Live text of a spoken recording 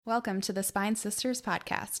Welcome to the Spine Sisters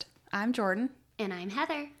podcast. I'm Jordan. And I'm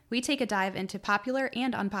Heather. We take a dive into popular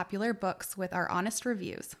and unpopular books with our honest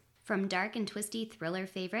reviews. From dark and twisty thriller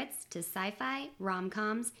favorites to sci-fi,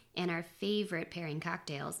 rom-coms, and our favorite pairing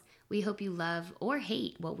cocktails, we hope you love or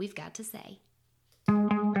hate what we've got to say.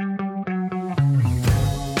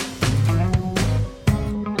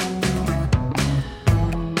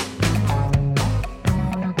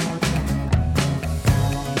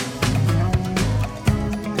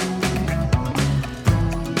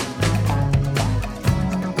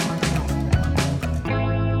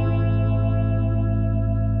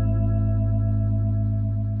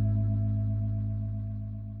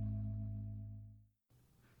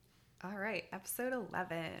 All right, episode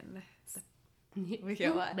 11. We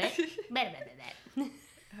get what?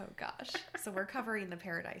 Oh gosh. So we're covering the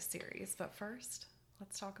Paradise series, but first,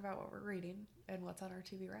 let's talk about what we're reading and what's on our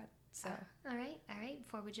to be read. So, All right.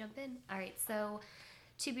 Before we jump in. All right, so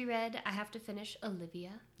to be read, I have to finish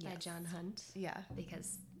Olivia by John Hunt. yeah.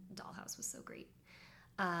 Because Dollhouse was so great.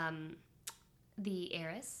 The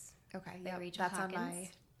Heiress. Okay, by yeah, Rachel that's Hawkins. on my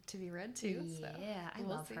to be read too. Yeah, So I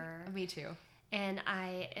we'll love see. her. Me too. And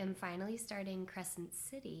I am finally starting Crescent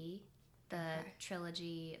City, the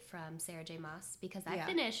trilogy from Sarah J. Maas, because I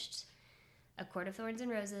finished A Court of Thorns and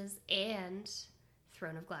Roses and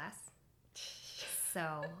Throne of Glass.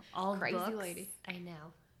 So all Crazy books, lady. I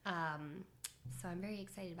know. So I'm very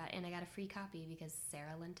excited about it, and I got a free copy because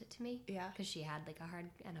Sarah lent it to me. Yeah. Because she had like a hard,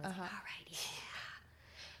 and I was like, all right, yeah.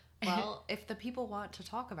 Well, if the people want to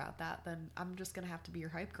talk about that, then I'm just going to have to be your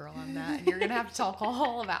hype girl on that, and you're going to have to talk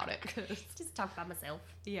all about it. Just talk about myself.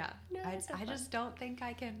 Yeah. No, it's so I fun. just don't think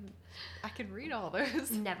I can read all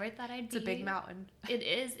those. Never thought I'd It's a big mountain. It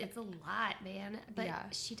is. It's a lot, man. But Yeah.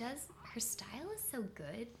 her style is so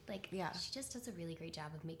good. Like, Yeah. she just does a really great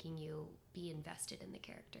job of making you be invested in the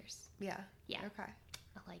characters. Yeah. Yeah. Okay.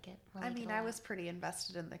 I like it. I mean, I was pretty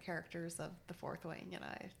invested in the characters of the Fourth Wing, and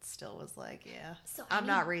I still was like, yeah, So I'm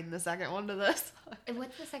not reading the second one to this.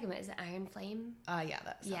 What's the second one? Is it Iron Flame? Yeah,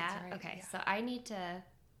 that sounds right. Okay. Yeah. So I need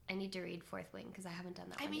to read Fourth Wing because I haven't done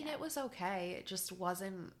that I one mean, yet. it was okay. It just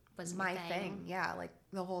wasn't Wasn't my your thing. thing. Yeah, like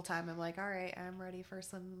the whole time I'm like, all right, I'm ready for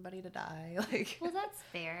somebody to die. Like, Well, that's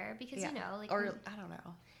fair because, you know, like, or I don't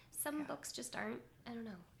know. some books just aren't, I don't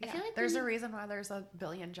know. Yeah. I feel like there's a reason why there's a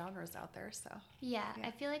billion genres out there. So Yeah, Yeah.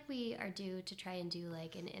 I feel like we are due to try and do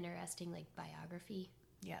like an interesting like biography.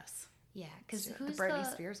 yes, Yeah, because the who's Britney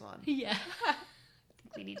Spears one. Yeah, I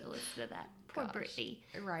think we need to listen to that. Poor Gosh. Britney.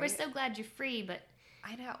 Right. We're so glad you're free, but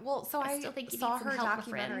I know. Well, so I I still think you saw need some her help, my friend.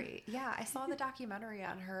 documentary. Yeah, I saw the documentary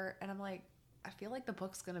on her, and I'm like, I feel like the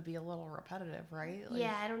book's gonna be a little repetitive, right? Like,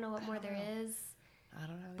 yeah, I don't know what more don't there know. is. I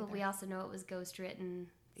don't know. But either. we also know it was ghost written.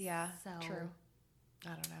 Yeah, so true. I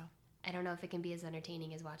don't know. I don't know if it can be as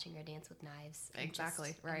entertaining as watching her dance with knives.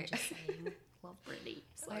 Exactly, I'm right. just saying, love Britney.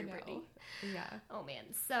 Sorry, I know. Britney. Yeah. Oh man.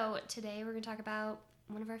 So today we're gonna talk about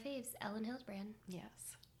one of our faves, Ellen Hildebrand, Yes.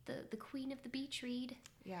 the queen of the beach read.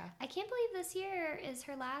 Yeah. I can't believe this year is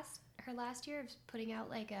her last year of putting out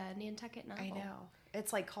like a Nantucket novel. I know.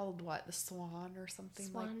 It's like called what? The Swan or something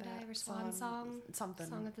Swan like that. Dive or Swan Song? Something.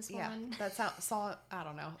 Song of the Yeah. Swan. That sounds Swan. I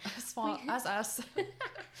don't know. Swan. That's us.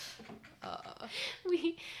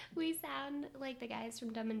 We sound like the guys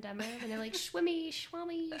from Dumb and Dumber, and they're like shwimmy,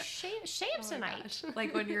 shwummy, shave tonight.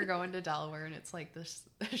 Like when you're going to Delaware and it's like this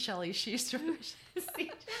Shelly She's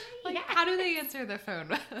like, Yeah. how do they answer the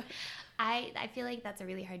phone? I feel like that's a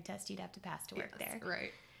really hard test you'd have to pass to work there.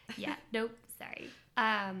 Right. Yeah. Nope. Sorry.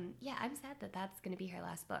 Yeah, I'm sad that that's going to be her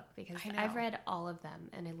last book because I know. I've read all of them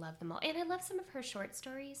and I love them all. And I love some of her short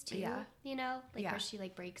stories too. Yeah. You know, like Yeah. where she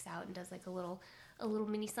like breaks out and does like a little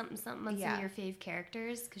mini something on some Yeah. of your fave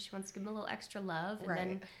characters because she wants to give them a little extra love. And Right.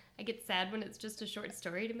 then I get sad when it's just a short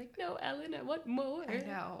story. And I'm like, no, Ellen, I want more. I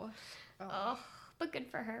know. Oh, but good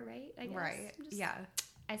for her, right? I guess. Right. I'm just- Yeah.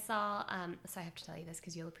 I saw. So I have to tell you this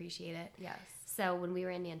because you'll appreciate it. Yes. So when we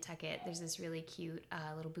were in Nantucket, there's this really cute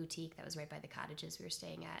little boutique that was right by the cottages we were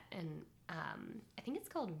staying at, and I think it's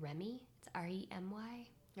called Remy. It's Remy.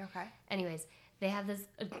 Okay. Anyways, they have this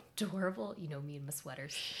adorable, you know me and my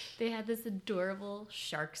sweaters. They had this adorable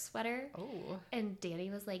shark sweater, Oh. and Danny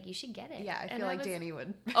was like, "You should get it." Yeah, I And feel like was- Danny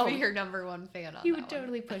would Oh. be your number one fan on He that would one.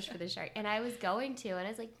 totally push for the shark. And I was going to, and I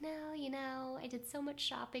was like, no, you know, I did so much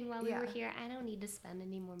shopping while we were Yeah. here. I don't need to spend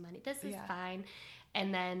any more money. This is Yeah. fine.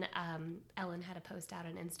 And then Ellen had a post out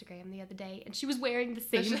on Instagram the other day, and she was wearing the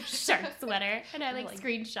same shark sweater. And I like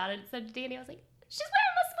screenshotted it and said to Danny, I was like, she's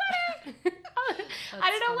wearing my sweater. I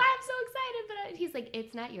don't know why I'm so excited, but he's like,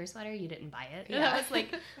 it's not your sweater. You didn't buy it. And Yeah. I was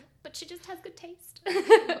like, but she just has good taste. We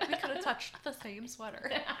could have touched the same sweater.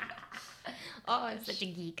 Oh, I'm such a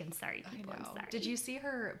geek. I'm sorry, people. I'm sorry. Did you see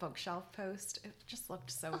her bookshelf post? It just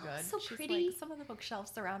looked so good. So She's pretty. like, some of the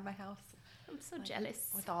bookshelves around my house. I'm so jealous.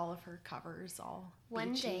 With all of her covers all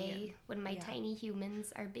One beachy day, when my tiny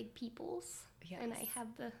humans are big peoples, and I have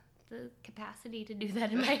the capacity to do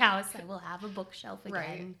that in my house, I will have a bookshelf again.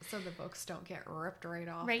 Right, so the books don't get ripped right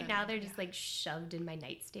off. Right now, they're just like shoved in my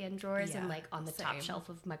nightstand drawers and like on the top shelf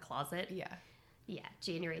of my closet. Yeah.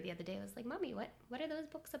 January the other day, I was like, Mommy, what are those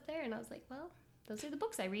books up there? And I was like, well, those are the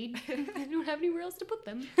books I read. I don't have anywhere else to put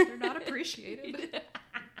them. They're not appreciated.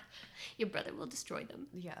 Your brother will destroy them.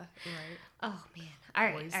 Yeah, right. Oh, man. All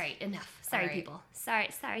right, enough. Sorry, people. Sorry,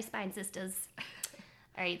 Spine Sisters.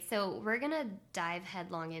 All right, so we're going to dive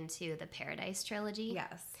headlong into the Paradise trilogy.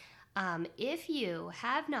 Yes. If you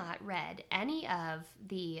have not read any of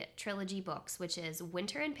the trilogy books, which is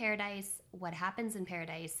Winter in Paradise, What Happens in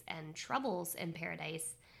Paradise, and Troubles in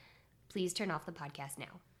Paradise, please turn off the podcast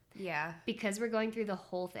now. Yeah. Because we're going through the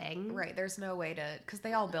whole thing. Right. There's no way to, because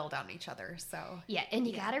they all build on each other. So. Yeah. And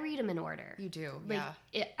you got to read them in order. You do. Like,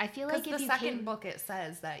 yeah. I feel like if the you second book, it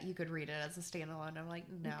says that you could read it as a standalone. I'm like,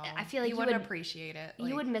 no. I feel like you wouldn't appreciate it.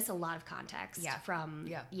 You would miss a lot of context from.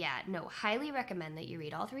 Yeah. No, highly recommend that you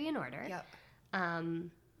read all three in order. Yep.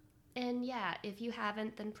 And yeah, if you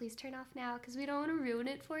haven't, then please turn off now because we don't want to ruin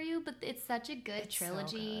it for you. But it's such a good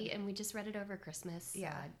trilogy, so good. And we just read it over Christmas.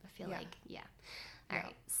 Yeah, so I feel like All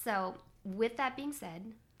right. So with that being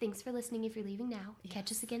said, thanks for listening. If you're leaving now,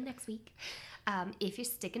 catch us again next week. If you're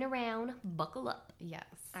sticking around, buckle up. Yes.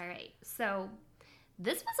 All right. So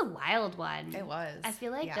this was a wild one. It was. I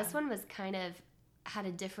feel like this one was kind of had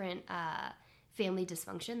a different family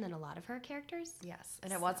dysfunction than a lot of her characters. Yes,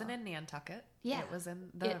 and it wasn't in Nantucket. Yeah. It was in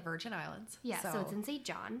the Virgin Islands. Yeah, so it's in St.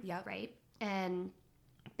 John, Yep. right? And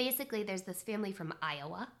basically there's this family from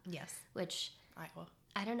Iowa. Yes. Which, Iowa.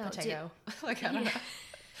 I don't know. Potato. Like, I don't know.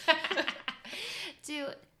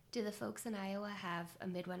 Do the folks in Iowa have a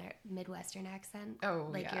Midwestern accent? Oh,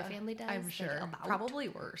 like your family does? I'm sure. Like about? Probably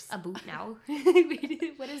worse. A boot now.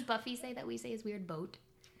 What does Buffy say that we say is weird? Boat.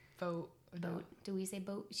 Boat. Boat. Do we say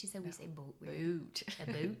boat? She said we say boat. Boot. A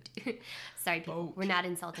boat. Sorry, people. Boat. We're not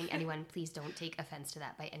insulting anyone. Please don't take offense to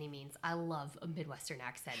that by any means. I love a Midwestern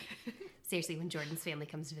accent. Seriously, when Jordan's family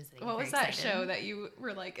comes visiting. What was that show that you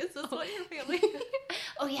were like, is this what your family?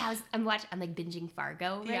 Oh yeah, I'm like binging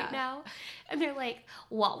Fargo right Yeah. now, and they're like,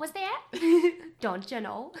 "What was that? Don't you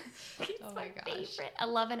know?" It's Oh my gosh. favorite. I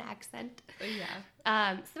love an accent.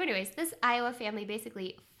 Yeah. So, anyways, this Iowa family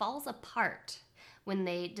basically falls apart when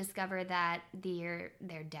they discover that their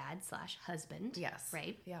dad/husband, Yes.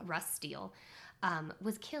 right, Yep. Russ Steele,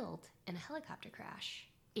 was killed in a helicopter crash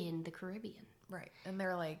in the Caribbean. Right. And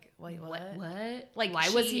they're like, wait, what? What? Like, why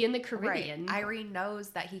was he in the Caribbean? Right. Irene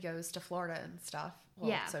knows that he goes to Florida and stuff. Well,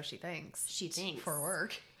 Yeah. So she thinks. She thinks. For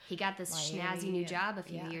work. He got this Miami, snazzy new job a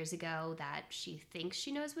few yeah. years ago that she thinks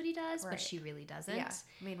she knows what he does, but Right. she really doesn't. Yeah.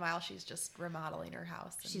 Meanwhile, she's just remodeling her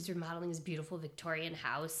house. And She's remodeling his beautiful Victorian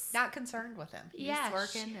house. not concerned with him. He's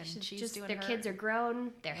working and she's just, doing their her. kids are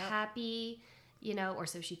grown, they're Yep. happy, you know, or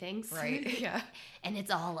so she thinks. Right. Yeah. And it's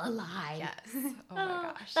all a lie. Yes. Oh my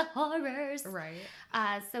gosh. The horrors. Right.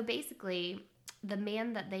 So basically, the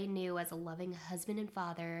man that they knew as a loving husband and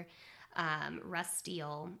father, Russ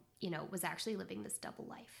Steele, you know, was actually living this double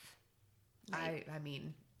life. Right? I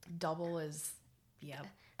mean, double is, yeah.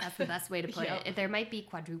 That's the best way to put Yep. it. There might be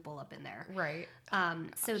quadruple up in there. Right.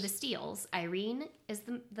 So the Steeles, Irene is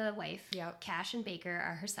the wife. Yep. Cash and Baker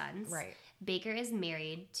are her sons. Right. Baker is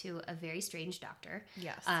married to a very strange doctor.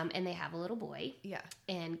 Yes. And they have a little boy. Yeah.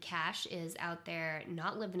 And Cash is out there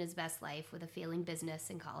not living his best life with a failing business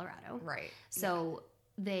in Colorado. Right. So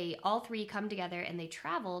they all three come together and they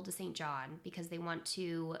travel to St. John because they want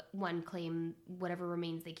to, one, claim whatever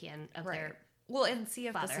remains they can of their well, and see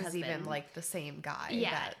if this father, is even husband. like the same guy.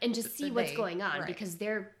 yeah, that and just see what's they- going on right. because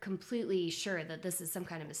they're completely sure that this is some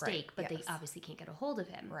kind of mistake, but yes. they obviously can't get a hold of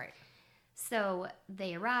him. Right. So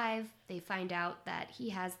they arrive, they find out that he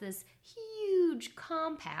has this huge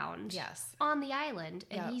compound Yes. on the island,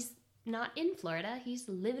 and Yep. he's not in Florida, he's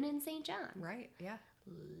living in St. John. Right. Yeah.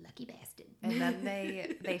 Lucky bastard. And then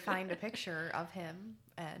they find a picture of him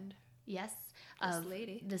and Yes, This of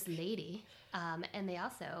lady. this lady. And they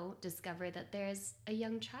also discover that there's a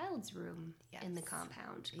young child's room in the Yes.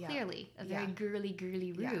 compound. Yeah. Clearly, a very Yeah.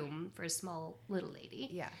 girly Yeah. room for a small little lady.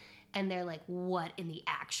 yeah. And they're like, what in the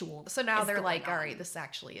actual So now is they're going like, all on? right, this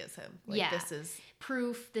actually is him. Like, Yeah. This is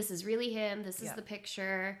Proof, this is really him, this is Yeah. the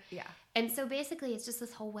picture. yeah. And so basically it's just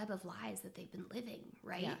this whole web of lies that they've been living,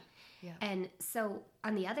 right? Yeah. Yeah. And so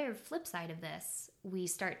on the other flip side of this, we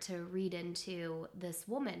start to read into this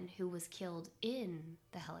woman who was killed in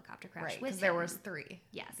the helicopter crash Right. with Because there him. was 3.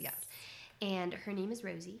 Yes. Yes. And her name is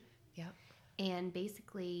Rosie. Yep. And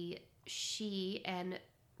basically, she and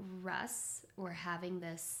Russ were having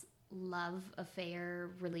this love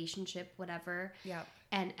affair, relationship, whatever. Yep.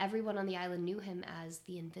 And everyone on the island knew him as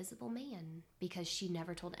the Invisible Man because she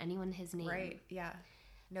never told anyone his name. Right, yeah.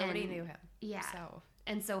 Nobody knew him. Yeah.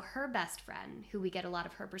 And so her best friend, who we get a lot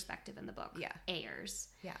of her perspective in the book, Ayers,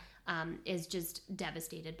 is just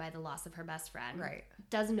devastated by the loss of her best friend. Right.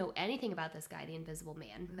 Doesn't know anything about this guy, the Invisible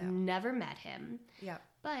Man. No. Never met him. Yeah.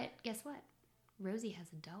 But guess what? Rosie has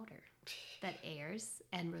a daughter that Ayers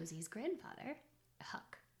and Rosie's grandfather,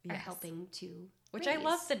 Huck, are helping to Which raise. I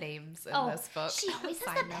love the names in this book. She always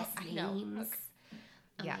has the best names.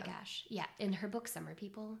 Oh my gosh. Yeah. In her book, Summer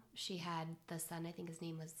People, she had the son, I think his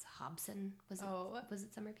name was Hobson. Was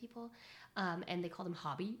it Summer People? And they called him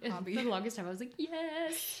Hobby. Hobby. For the longest time, I was like,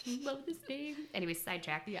 yes, love this name. Anyway,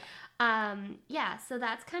 sidetrack. Yeah. So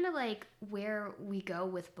that's kind of like where we go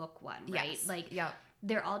with book one, right? Yes. Like, yep.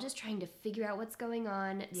 They're all just trying to figure out what's going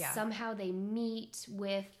on. Yeah. Somehow they meet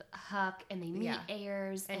with Huck and they meet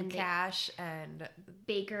Ayers. And Cash and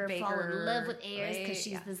Baker fall in love with Ayers because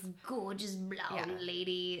she's right? this gorgeous blonde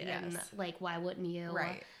lady. And like, why wouldn't you?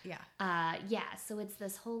 Right. Yeah. So it's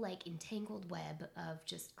this whole like entangled web of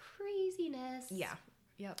just craziness. Yeah.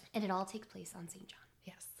 Yep. And it all takes place on St. John.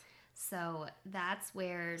 Yes. So that's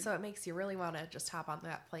where... So it makes you really want to just hop on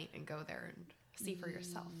that plane and go there and see for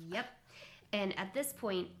yourself. Yep. And at this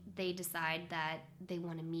point, they decide that they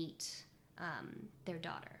want to meet their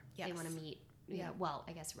daughter. Yes. They want to meet, you know, well,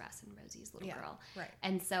 I guess Russ and Rosie's little girl. Right.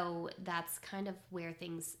 And so that's kind of where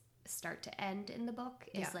things start to end in the book,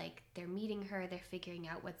 is like they're meeting her, they're figuring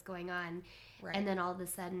out what's going on. Right. And then all of a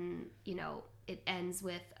sudden, you know, it ends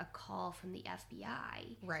with a call from the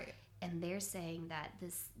FBI. Right. And they're saying that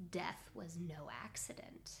this death was no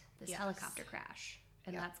accident, this helicopter crash.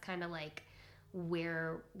 And that's kind of like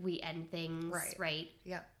where we end things, right?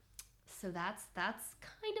 Yep. So that's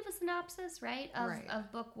kind of a synopsis, right, of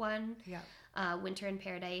book one, Winter in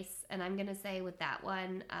Paradise. And I'm gonna say with that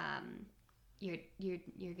one, you're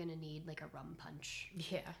gonna need like a rum punch.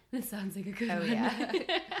 Yeah, this sounds like a good one.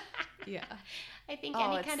 Yeah. I think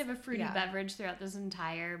any kind of a fruity beverage throughout this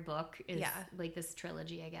entire book is like this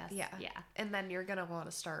trilogy, I guess. Yeah. And then you're gonna want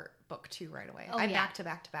to start book two right away. Oh, I'm back to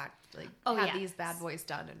back, like have these bad boys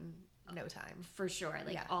done in no time, for sure.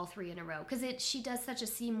 Like all three in a row, because she does such a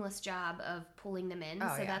seamless job of pulling them in.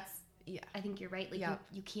 That's I think you're right. Like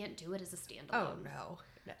you can't do it as a standalone. Oh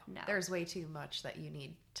no. There's way too much that you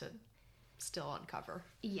need to still uncover.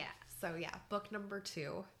 Yeah. So book number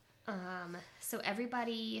two. So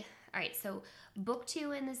everybody. All right. So book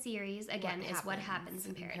two in the series again is What Happens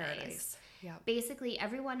in Paradise. Yeah. Basically,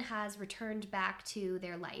 everyone has returned back to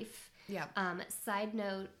their life. Yeah. Side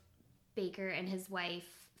note: Baker and his wife.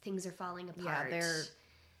 Things are falling apart. Yeah,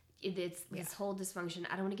 it's this whole dysfunction.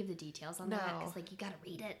 I don't want to give the details on that because like you got to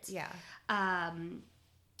read it. Yeah.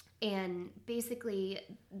 And basically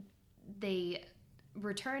they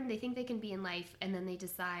return. They think they can be in life, and then they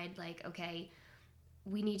decide like, okay,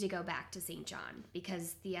 we need to go back to St. John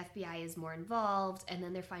because the FBI is more involved. And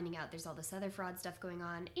then they're finding out there's all this other fraud stuff going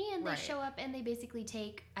on, and they show up and they basically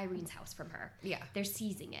take Irene's house from her. Yeah, they're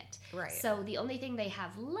seizing it. Right. So the only thing they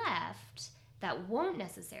have left that won't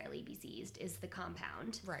necessarily be seized is the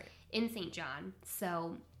compound in St. John.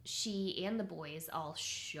 So she and the boys all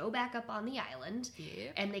show back up on the island,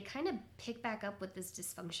 and they kind of pick back up with this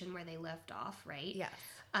dysfunction where they left off, right? Yes.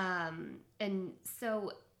 And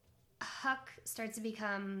so Huck starts to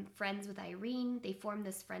become friends with Irene. They form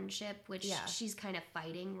this friendship, which she's kind of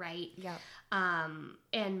fighting, right? Yeah.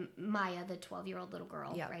 And Maya, the 12-year-old little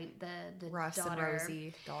girl, right? The Russ daughter, and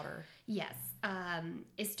Rosie daughter. Yes.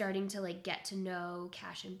 Is starting to like get to know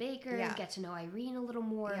Cash and Baker, get to know Irene a little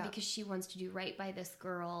more because she wants to do right by this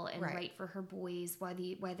girl and right for her boys while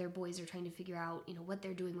their boys are trying to figure out, you know, what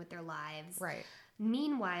they're doing with their lives. Right.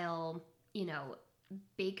 Meanwhile, you know,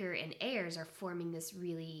 Baker and Ayers are forming this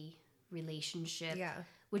relationship,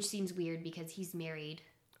 which seems weird because he's married,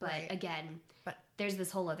 but again, there's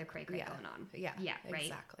this whole other cray going on. Yeah, right.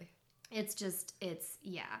 Exactly. It's just, it's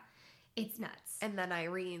nuts. And then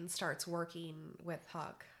Irene starts working with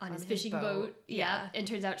Huck on his fishing boat. Yeah, and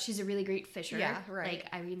turns out she's a really great fisher. Yeah, right. Like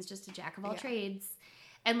Irene's just a jack of all trades,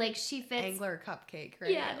 and like she fits Angler Cupcake.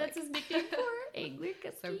 Right? Yeah, that's his nickname for her. Angler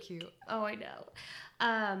Cupcake. So cute. Oh, I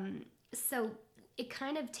know. So it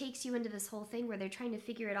kind of takes you into this whole thing where they're trying to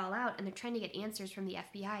figure it all out, and they're trying to get answers from the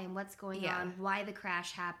FBI and what's going on, why the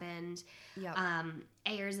crash happened. Yep.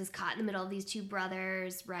 Ayers is caught in the middle of these two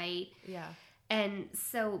brothers, right? Yeah. And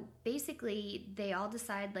so basically they all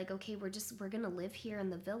decide like, okay, we're going to live here in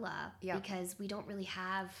the villa because we don't really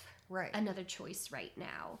have another choice right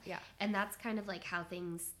now. Yeah. And that's kind of like how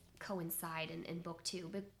things coincide in book 2.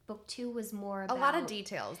 But book 2 was more about... a lot of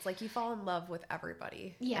details. Like, you fall in love with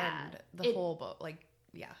everybody. Yeah. And the whole book, like,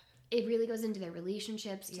 yeah. It really goes into their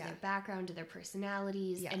relationships, to their background, to their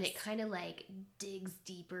personalities, and it kind of like digs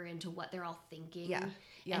deeper into what they're all thinking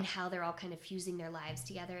and how they're all kind of fusing their lives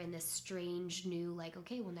together in this strange new, like,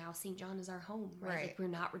 okay, well, now St. John is our home, right? Like, we're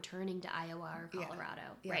not returning to Iowa or Colorado,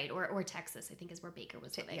 right? Or Texas, I think is where Baker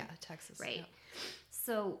was living. Yeah, Texas. Right. Yeah.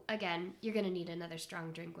 So, again, you're going to need another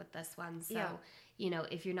strong drink with this one. So, you know,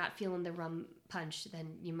 if you're not feeling the rum punch, then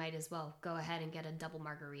you might as well go ahead and get a double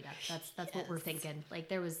margarita. That's what we're thinking. Like,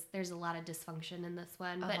 there's a lot of dysfunction in this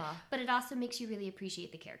one, but it also makes you really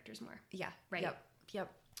appreciate the characters more. Yeah. Right.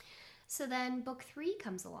 Yep. So then book 3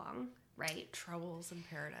 comes along, right? Troubles in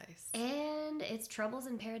Paradise. And it's Troubles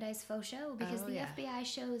in Paradise faux show because the FBI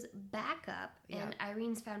shows back up and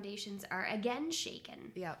Irene's foundations are again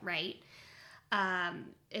shaken. Yep. Right?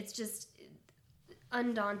 It's just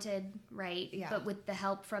undaunted, right? Yeah. But with the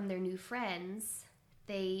help from their new friends,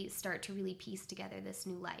 they start to really piece together this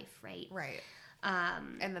new life, right? Right.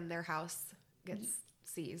 And then their house gets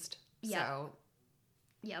seized. So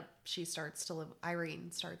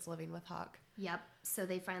Irene starts living with Huck. Yep. So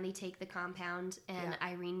they finally take the compound and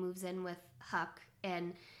Irene moves in with Huck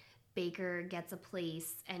and Baker gets a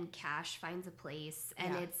place and Cash finds a place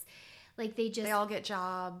and it's like they all get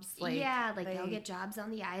jobs. Like, they all get jobs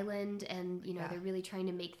on the island and, you know, they're really trying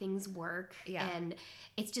to make things work. Yeah. And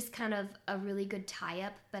it's just kind of a really good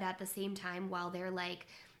tie-up, but at the same time, while they're like,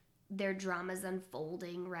 their drama's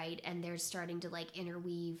unfolding, right? And they're starting to like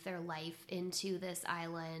interweave their life into this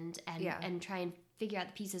island and try and figure out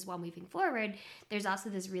the pieces while moving forward. There's also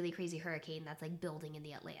this really crazy hurricane that's like building in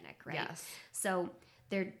the Atlantic, right? Yes. So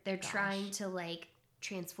they're trying to like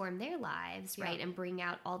transform their lives, right? And bring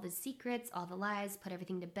out all the secrets, all the lies, put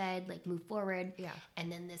everything to bed, like move forward. Yeah. And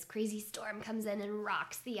then this crazy storm comes in and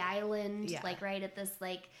rocks the island, like right at this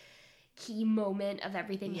like key moment of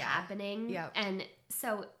everything happening. Yeah. And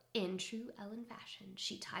so in true Ellen fashion,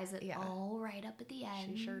 she ties it all right up at the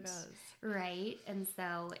end. She sure does. Right? And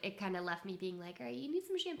so it kind of left me being like, all right, you need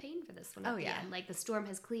some champagne for this one at the end. Like the storm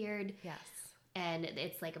has cleared. Yes. And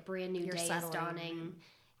it's like a brand new day is dawning.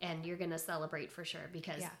 And you're going to celebrate for sure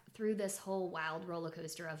because through this whole wild roller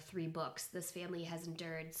coaster of 3 books, this family has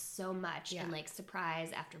endured so much and like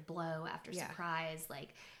surprise after blow after surprise,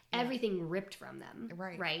 like everything ripped from them,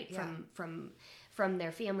 right? Yeah. From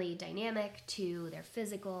their family dynamic to their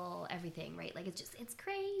physical, everything, right? Like it's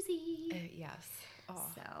crazy. Yes. Oh,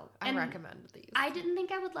 so I recommend these. I didn't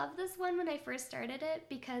think I would love this one when I first started it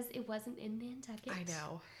because it wasn't in Nantucket. I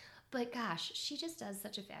know. But gosh, she just does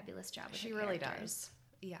such a fabulous job with her characters. She really does.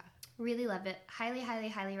 Yeah. Really love it. Highly, highly,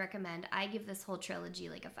 highly recommend. I give this whole trilogy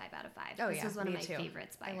like a 5 out of 5. Oh, this is one of my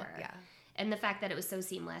favorites by her. Yeah. And the fact that it was so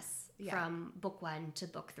seamless from book 1 to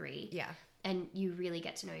book 3. Yeah. And you really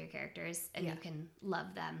get to know your characters and you can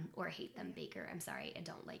love them or hate them. Baker, I'm sorry, I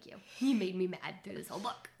don't like you. You made me mad through this whole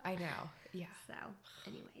book. I know. Yeah. So,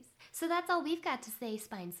 anyways. So that's all we've got to say,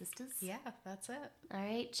 Spine Sisters. Yeah, that's it. All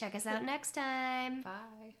right. Check us out next time.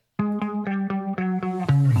 Bye.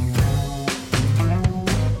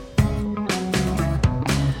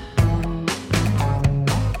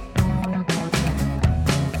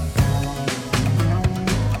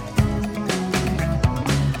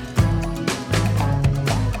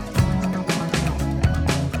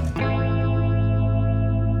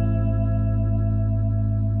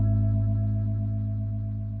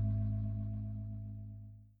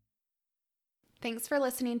 Thanks for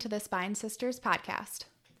listening to the Spine Sisters podcast.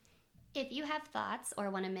 If you have thoughts or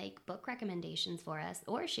want to make book recommendations for us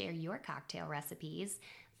or share your cocktail recipes,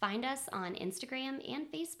 find us on Instagram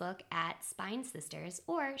and Facebook at Spine Sisters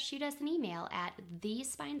or shoot us an email at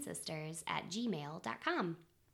thespinesisters@gmail.com.